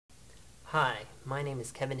Hi, my name is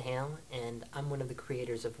Kevin Hale, and I'm one of the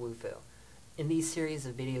creators of Wufoo. In these series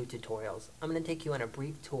of video tutorials, I'm going to take you on a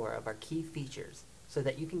brief tour of our key features so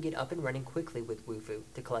that you can get up and running quickly with Wufoo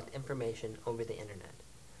to collect information over the internet.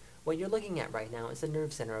 What you're looking at right now is the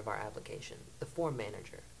nerve center of our application, the Form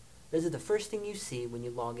Manager. This is the first thing you see when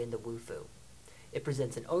you log into Wufoo. It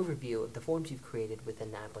presents an overview of the forms you've created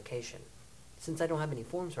within the application. Since I don't have any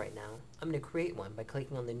forms right now, I'm going to create one by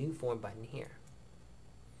clicking on the New Form button here.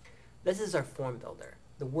 This is our FormBuilder,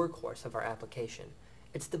 the workhorse of our application.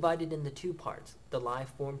 It's divided into two parts, the live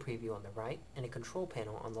form preview on the right and a control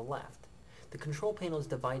panel on the left. The control panel is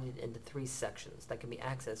divided into three sections that can be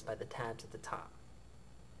accessed by the tabs at the top.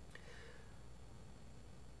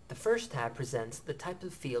 The first tab presents the type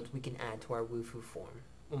of fields we can add to our Wufoo form.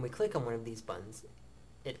 When we click on one of these buttons,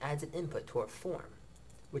 it adds an input to our form,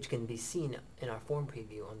 which can be seen in our form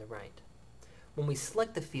preview on the right. When we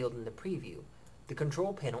select the field in the preview, the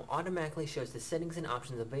control panel automatically shows the settings and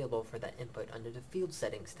options available for that input under the Field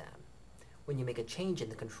Settings tab. When you make a change in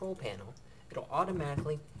the control panel, it'll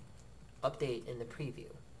automatically update in the preview.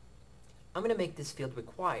 I'm going to make this field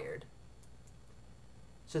required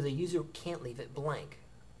so the user can't leave it blank.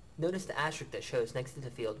 Notice the asterisk that shows next to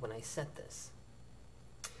the field when I set this.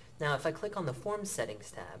 Now if I click on the Form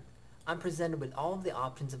Settings tab, I'm presented with all of the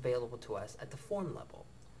options available to us at the form level.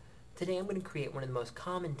 Today I'm going to create one of the most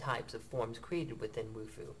common types of forms created within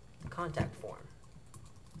Wufoo, the contact form.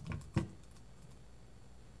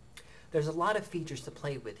 There's a lot of features to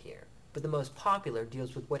play with here, but the most popular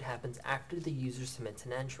deals with what happens after the user submits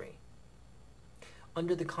an entry.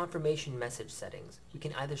 Under the confirmation message settings, we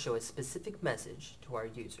can either show a specific message to our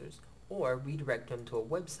users or redirect them to a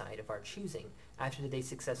website of our choosing after they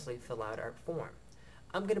successfully fill out our form.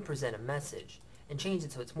 I'm going to present a message and change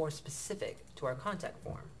it so it's more specific to our contact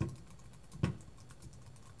form.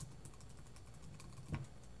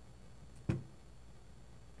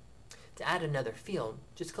 To add another field,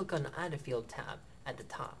 just click on the Add a Field tab at the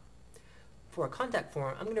top. For a contact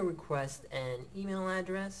form, I'm going to request an email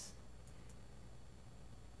address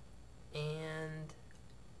and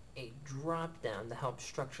a drop-down to help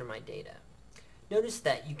structure my data. Notice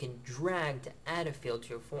that you can drag to add a field to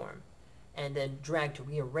your form, and then drag to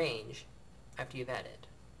rearrange after you've added.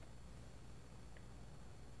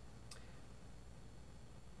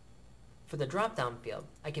 For the drop-down field,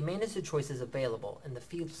 I can manage the choices available in the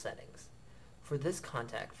field settings. For this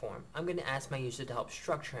contact form, I'm going to ask my user to help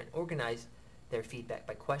structure and organize their feedback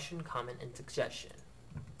by question, comment, and suggestion.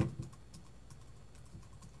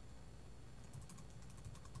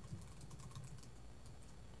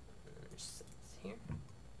 Here.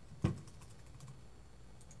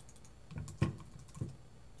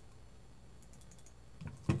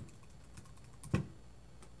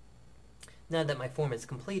 Now that my form is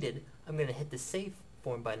completed, I'm going to hit the Save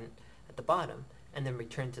Form button at the bottom and then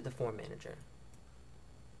return to the Form Manager.